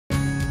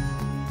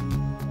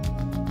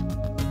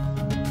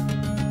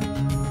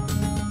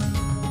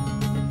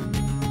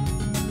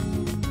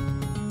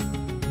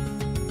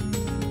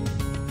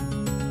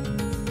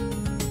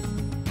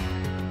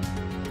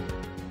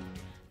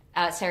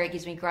Seri, it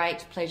gives me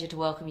great pleasure to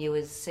welcome you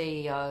as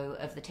CEO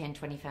of the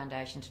 1020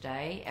 Foundation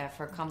today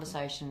for a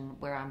conversation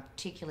where I'm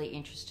particularly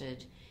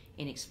interested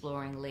in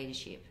exploring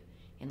leadership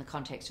in the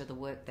context of the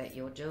work that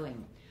you're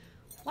doing.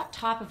 What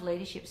type of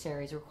leadership,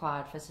 Seri, is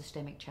required for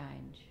systemic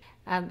change?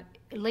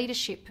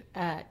 Leadership,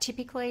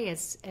 typically,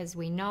 as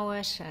we know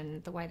it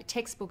and the way the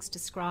textbooks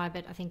describe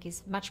it, I think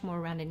is much more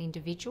around an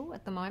individual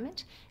at the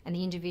moment, and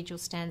the individual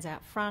stands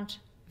out front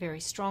very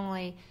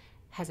strongly,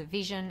 has a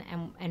vision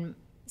and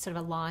sort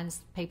of aligns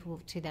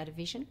people to that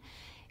vision.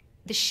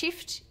 The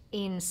shift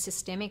in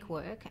systemic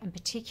work, and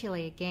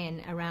particularly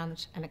again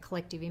around a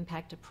collective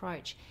impact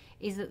approach,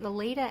 is that the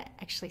leader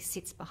actually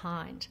sits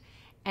behind.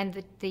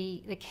 And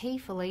the key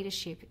for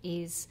leadership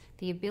is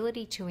the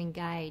ability to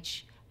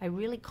engage a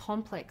really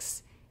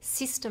complex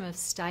system of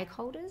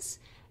stakeholders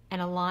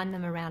and align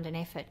them around an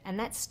effort. And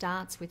that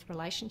starts with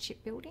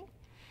relationship building.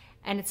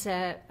 And it's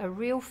a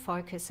real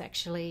focus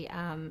actually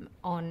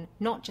on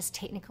not just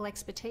technical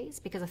expertise,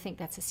 because I think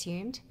that's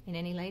assumed in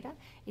any leader.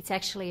 It's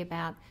actually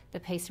about the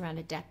piece around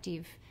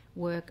adaptive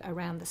work,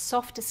 around the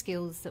softer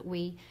skills that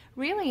we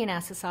really in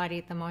our society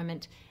at the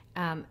moment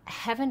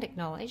haven't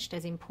acknowledged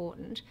as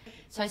important.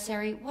 So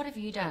Seri, what have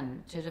you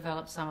done to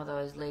develop some of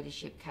those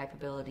leadership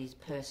capabilities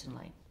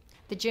personally?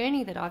 The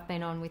journey that I've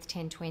been on with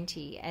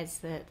 1020 as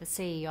the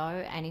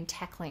CEO and in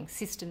tackling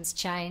systems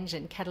change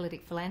and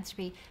catalytic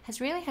philanthropy has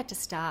really had to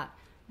start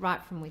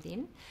right from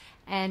within.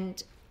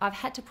 And I've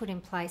had to put in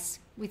place,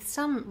 with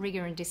some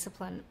rigour and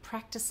discipline,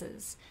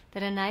 practices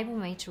that enable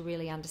me to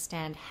really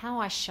understand how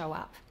I show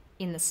up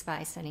in the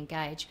space and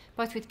engage,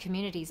 both with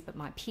communities but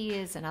my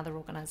peers and other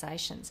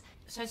organisations.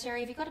 So Seri,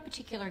 have you got a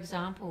particular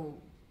example,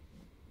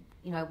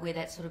 where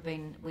that's sort of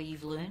been, where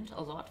you've learned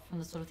a lot from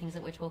the sort of things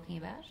that we're talking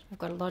about? I've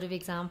got a lot of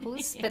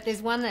examples, but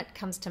there's one that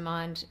comes to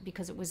mind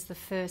because it was the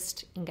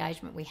first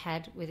engagement we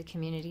had with a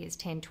community as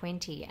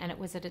 1020, and it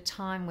was at a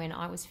time when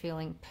I was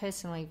feeling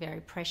personally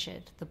very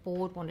pressured. The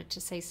board wanted to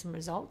see some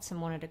results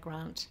and wanted a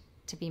grant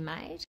to be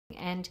made.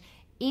 And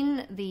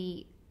in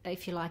the,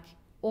 if you like,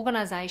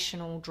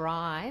 organisational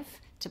drive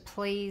to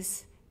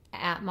please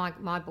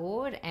my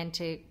board and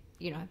to,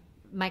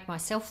 make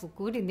myself look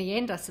good in the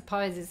end, I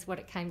suppose, is what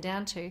it came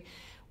down to.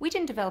 We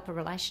didn't develop a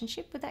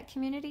relationship with that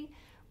community.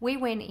 We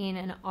went in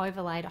and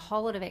overlaid a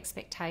whole lot of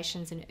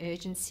expectations and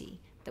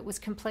urgency that was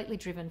completely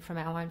driven from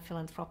our own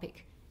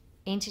philanthropic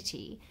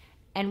entity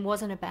and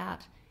wasn't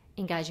about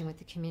engaging with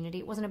the community.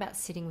 It wasn't about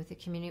sitting with the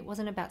community. It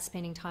wasn't about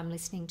spending time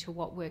listening to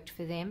what worked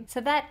for them.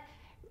 So that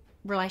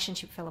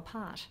relationship fell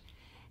apart.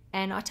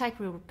 And I take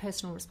real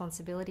personal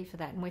responsibility for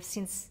that. And we've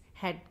since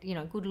had,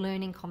 good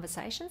learning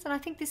conversations. And I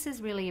think this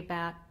is really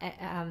about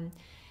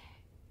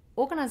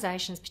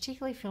organisations,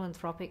 particularly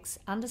philanthropics,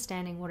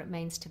 understanding what it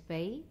means to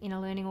be in a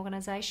learning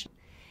organisation.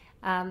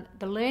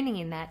 The learning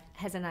in that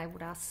has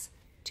enabled us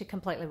to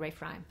completely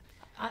reframe.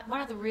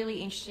 One of the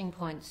really interesting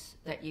points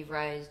that you've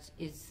raised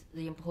is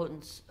the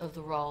importance of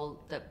the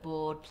role that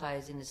board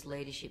plays in this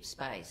leadership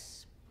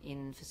space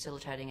in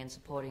facilitating and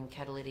supporting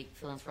catalytic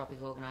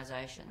philanthropic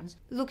organisations.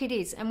 Look, it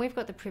is, and we've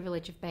got the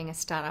privilege of being a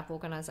startup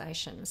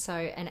organisation, so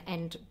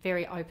and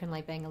very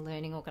openly being a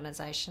learning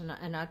organisation.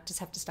 And I just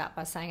have to start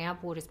by saying our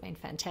board has been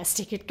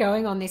fantastic at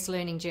going on this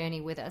learning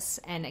journey with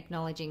us and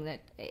acknowledging that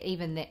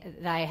even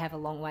they have a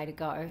long way to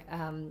go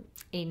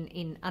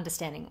in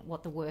understanding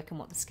what the work and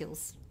what the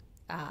skills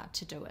are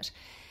to do it.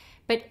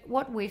 But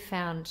what we've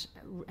found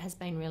has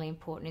been really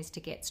important is to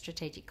get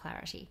strategic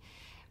clarity.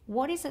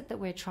 What is it that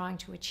we're trying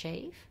to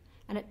achieve?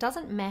 And it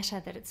doesn't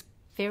matter that it's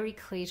very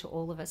clear to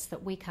all of us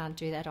that we can't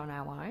do that on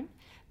our own,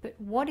 but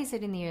what is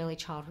it in the early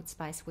childhood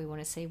space we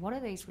want to see? What are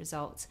these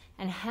results?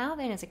 And how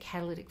then as a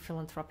catalytic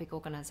philanthropic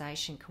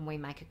organisation can we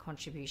make a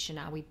contribution?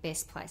 Are we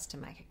best placed to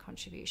make a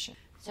contribution?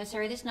 So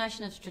Seri, this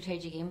notion of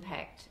strategic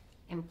impact,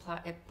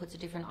 it puts a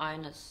different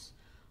onus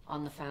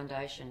on the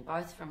foundation,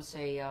 both from a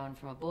CEO and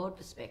from a board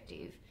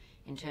perspective,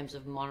 in terms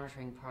of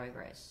monitoring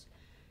progress.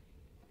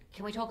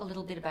 Can we talk a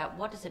little bit about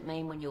what does it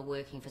mean when you're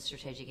working for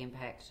strategic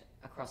impact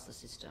across the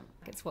system?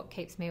 It's what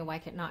keeps me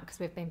awake at night, because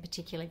we've been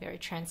particularly very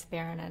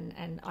transparent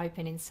and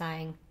open in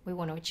saying we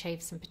want to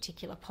achieve some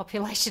particular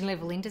population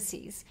level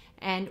indices.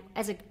 And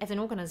as an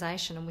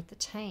organisation and with the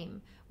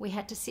team, we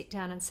had to sit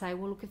down and say,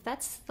 well, look, if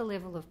that's the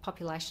level of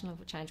population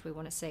level change we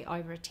want to see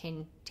over a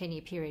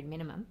 10-year period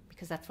minimum,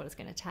 because that's what it's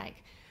going to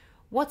take,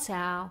 what's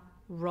our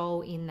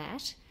role in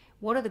that?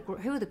 Who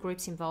are the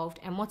groups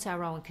involved, and what's our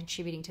role in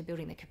contributing to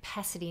building the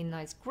capacity in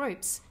those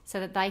groups so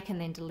that they can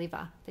then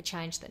deliver the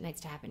change that needs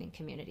to happen in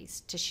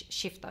communities to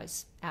shift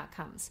those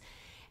outcomes.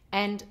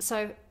 And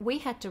so we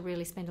had to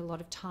really spend a lot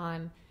of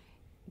time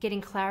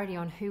getting clarity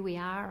on who we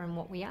are and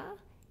what we are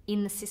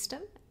in the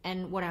system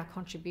and what our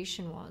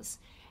contribution was.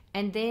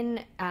 And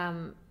then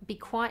be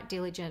quite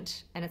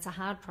diligent, and it's a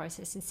hard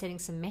process, in setting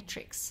some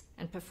metrics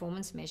and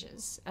performance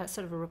measures,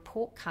 sort of a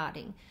report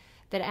carding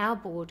that our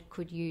board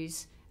could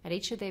use at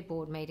each of their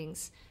board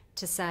meetings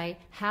to say,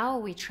 how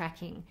are we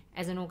tracking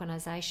as an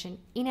organisation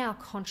in our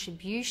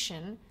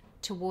contribution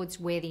towards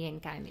where the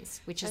end game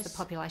is, which is the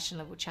population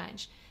level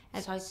change.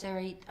 So,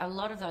 Seri, a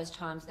lot of those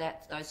times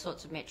those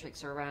sorts of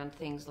metrics are around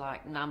things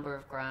like number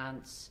of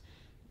grants,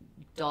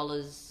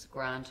 dollars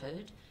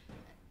granted.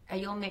 Are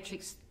your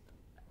metrics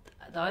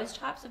those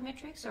types of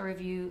metrics, or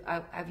have you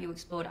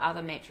explored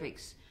other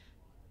metrics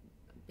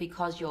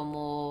because you're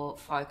more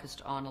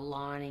focused on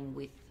aligning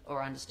with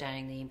or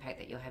understanding the impact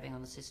that you're having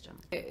on the system?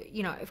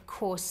 You know, of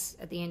course,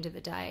 at the end of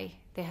the day,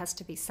 there has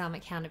to be some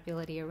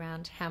accountability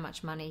around how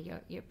much money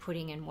you're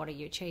putting and what are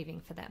you achieving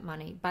for that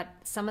money. But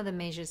some of the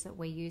measures that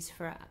we use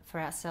for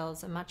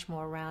ourselves are much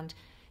more around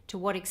to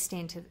what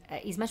extent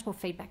is much more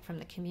feedback from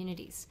the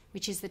communities,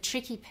 which is the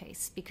tricky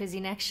piece, because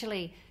in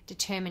actually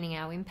determining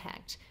our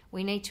impact,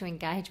 we need to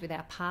engage with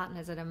our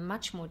partners at a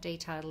much more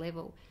detailed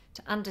level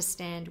to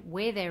understand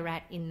where they're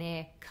at in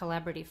their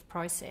collaborative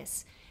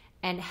process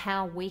and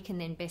how we can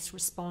then best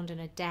respond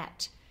and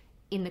adapt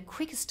in the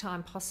quickest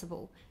time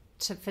possible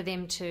for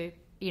them to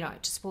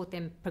support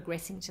them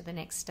progressing to the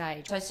next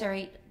stage. So,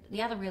 Seri,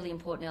 the other really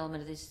important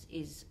element of this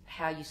is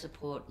how you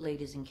support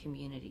leaders in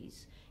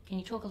communities. Can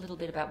you talk a little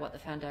bit about what the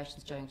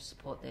Foundation's doing to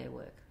support their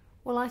work?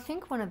 Well, I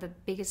think one of the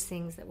biggest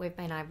things that we've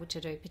been able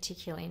to do,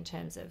 particularly in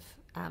terms of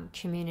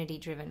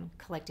community-driven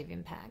collective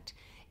impact,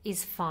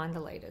 is find the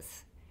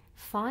leaders.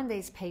 Find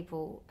these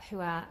people who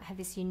have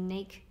this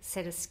unique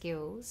set of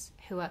skills,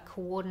 who are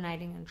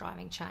coordinating and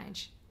driving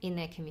change in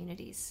their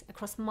communities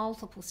across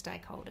multiple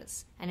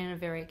stakeholders and in a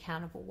very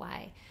accountable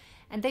way.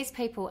 And these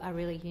people are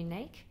really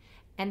unique,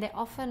 and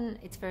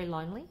it's very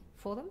lonely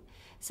for them.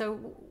 So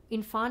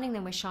in finding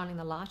them, we're shining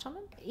the light on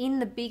them. In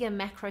the bigger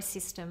macro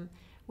system,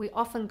 we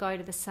often go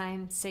to the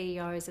same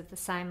CEOs of the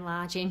same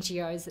large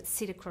NGOs that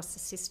sit across the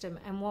system.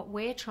 And what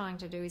we're trying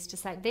to do is to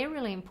say they're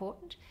really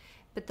important,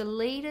 but the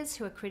leaders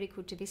who are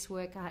critical to this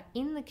work are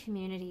in the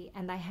community,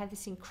 and they have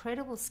this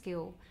incredible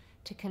skill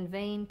to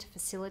convene, to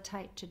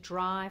facilitate, to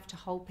drive, to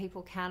hold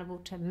people accountable,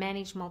 to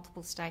manage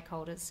multiple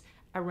stakeholders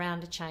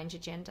around a change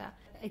agenda.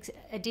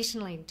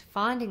 Additionally, to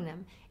finding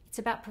them, it's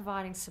about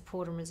providing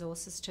support and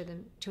resources to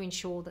them to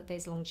ensure that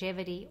there's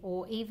longevity,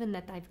 or even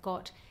that they've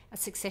got a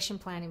succession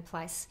plan in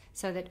place,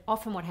 so that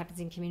often what happens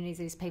in communities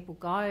is people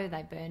go,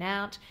 they burn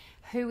out.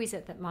 Who is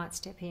it that might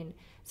step in?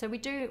 So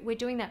we're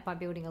doing that by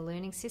building a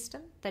learning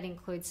system that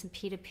includes some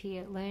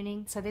peer-to-peer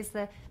learning. So there's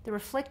the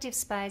reflective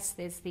space,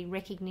 there's the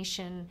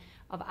recognition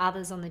of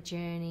others on the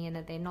journey and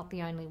that they're not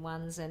the only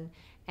ones, and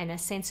a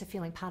sense of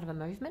feeling part of a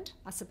movement,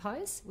 I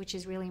suppose, which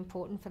is really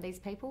important for these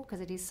people because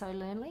it is so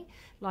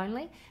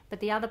lonely. But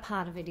the other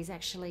part of it is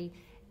actually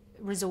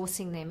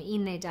resourcing them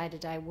in their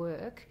day-to-day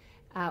work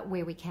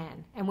where we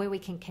can, and where we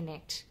can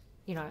connect,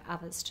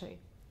 others too.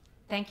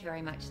 Thank you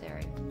very much,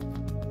 Seri.